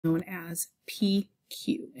known as PQ.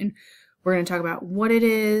 And we're going to talk about what it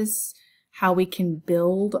is, how we can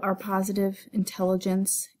build our positive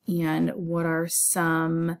intelligence, and what are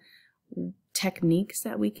some techniques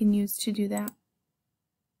that we can use to do that.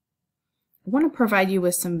 I want to provide you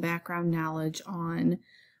with some background knowledge on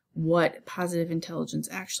what positive intelligence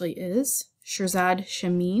actually is. Shirzad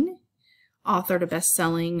Chamine authored a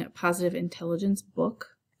best-selling positive intelligence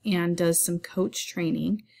book and does some coach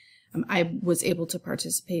training. I was able to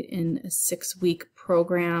participate in a 6-week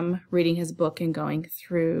program, reading his book and going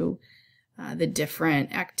through the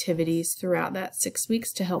different activities throughout that 6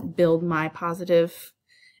 weeks to help build my positive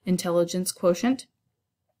intelligence quotient.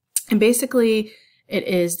 And basically, it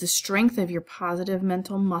is the strength of your positive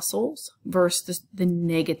mental muscles versus the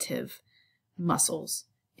negative muscles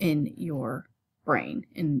in your brain,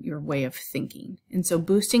 in your way of thinking. And so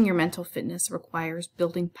boosting your mental fitness requires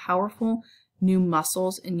building powerful new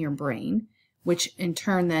muscles in your brain, which in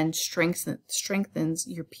turn then strengthens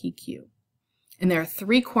your PQ. And there are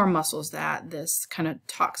 3 core muscles that this kind of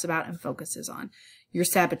talks about and focuses on. Your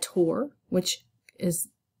Saboteur, which is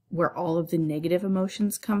where all of the negative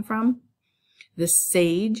emotions come from. The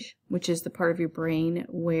Sage, which is the part of your brain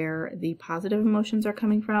where the positive emotions are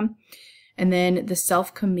coming from. And then the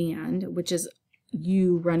Self-Command, which is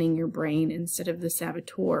you running your brain instead of the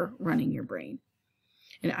Saboteur running your brain.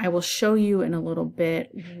 And I will show you in a little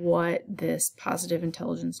bit what this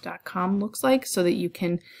positiveintelligence.com looks like so that you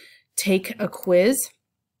can take a quiz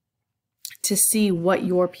to see what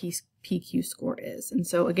your PQ score is. And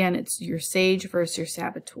so again, it's your Sage versus your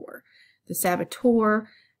Saboteur. The Saboteur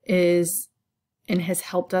is and has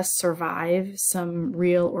helped us survive some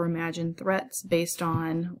real or imagined threats based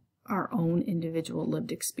on our own individual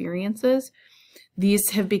lived experiences.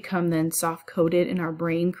 These have become then soft-coded in our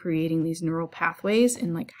brain, creating these neural pathways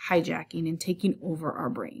and like hijacking and taking over our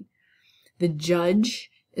brain. The Judge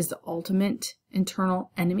is the ultimate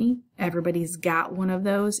internal enemy. Everybody's got one of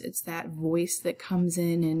those. It's that voice that comes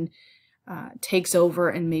in and takes over,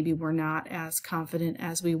 and maybe we're not as confident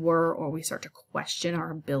as we were, or we start to question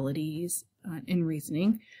our abilities in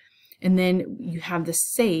reasoning. And then you have the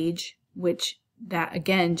Sage, which that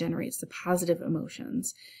again generates the positive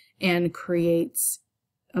emotions and creates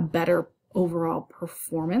a better overall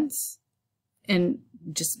performance and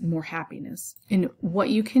just more happiness. And what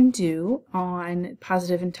you can do on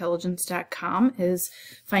positiveintelligence.com is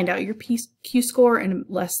find out your PQ score in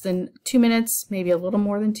less than 2 minutes, maybe a little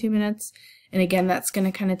more than 2 minutes. And again, that's going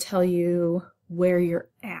to kind of tell you where you're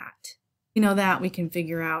at. You know that we can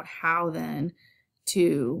figure out how then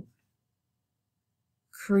to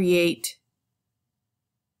create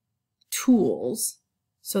tools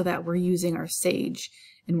so that we're using our Sage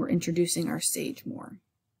and we're introducing our Sage more.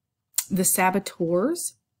 The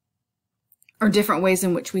Saboteurs are different ways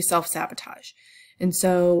in which we self-sabotage. And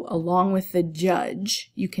so along with the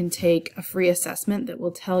Judge, you can take a free assessment that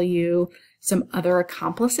will tell you some other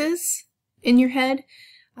accomplices in your head.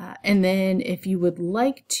 And then if you would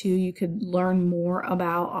like to, you could learn more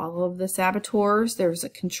about all of the Saboteurs. There's a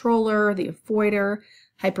Controller, the Avoider,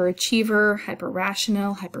 Hyperachiever,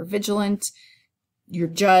 Hyper-rational, Hyper-vigilant, your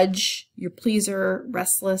Judge, your Pleaser,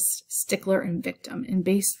 Restless, Stickler, and Victim. And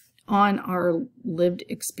based on our lived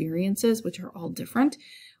experiences, which are all different,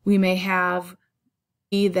 we may have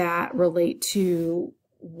that relate to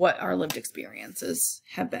what our lived experiences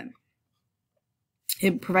have been.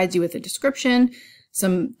 It provides you with a description,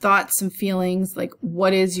 some thoughts, some feelings, like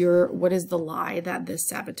what is the lie that this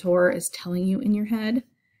Saboteur is telling you in your head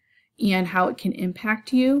and how it can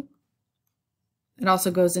impact you. It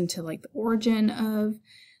also goes into like the origin of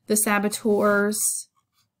the Saboteurs.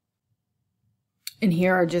 And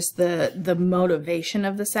here are just the motivation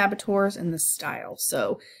of the Saboteurs and the style.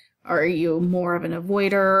 So are you more of an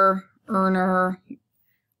avoider, earner,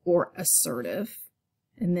 or assertive?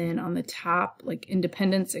 And then on the top, like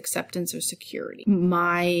independence, acceptance, or security.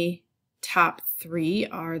 My top 3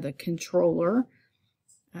 are the Controller,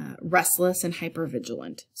 Restless, and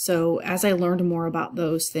Hypervigilant. So as I learned more about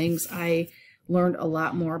those things, I learned a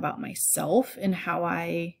lot more about myself and how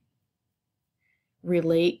I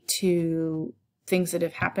relate to things that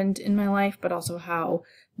have happened in my life, but also how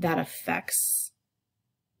that affects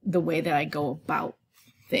the way that I go about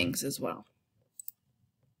things as well.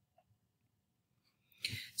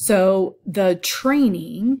 So the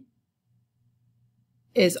training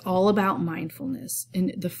is all about mindfulness.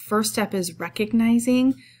 And the first step is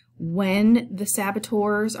recognizing when the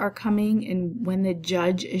Saboteurs are coming and when the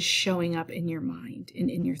Judge is showing up in your mind and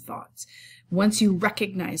in your thoughts. Once you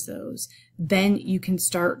recognize those, then you can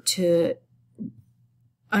start to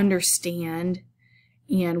understand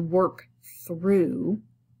and work through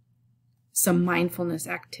some mindfulness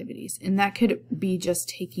activities. And that could be just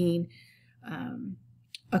taking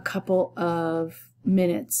a couple of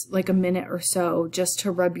minutes, like a minute or so, just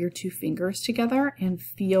to rub your two fingers together and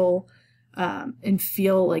feel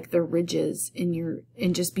like the ridges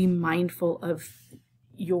and just be mindful of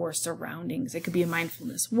your surroundings. It could be a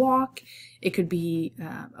mindfulness walk. It could be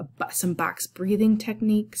some box breathing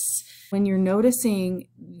techniques. When you're noticing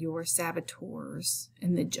your saboteurs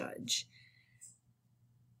and the judge,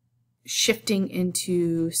 shifting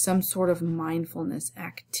into some sort of mindfulness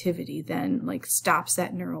activity then like stops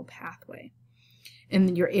that neural pathway. And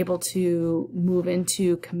then you're able to move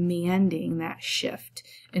into commanding that shift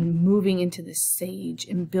and moving into the sage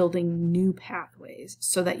and building new pathways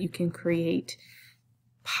so that you can create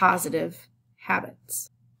positive habits.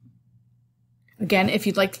 Again, if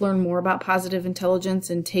you'd like to learn more about positive intelligence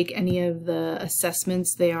and take any of the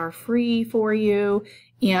assessments, they are free for you,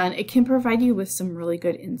 and it can provide you with some really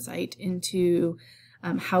good insight into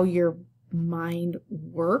how your mind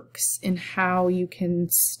works and how you can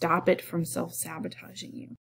stop it from self-sabotaging you.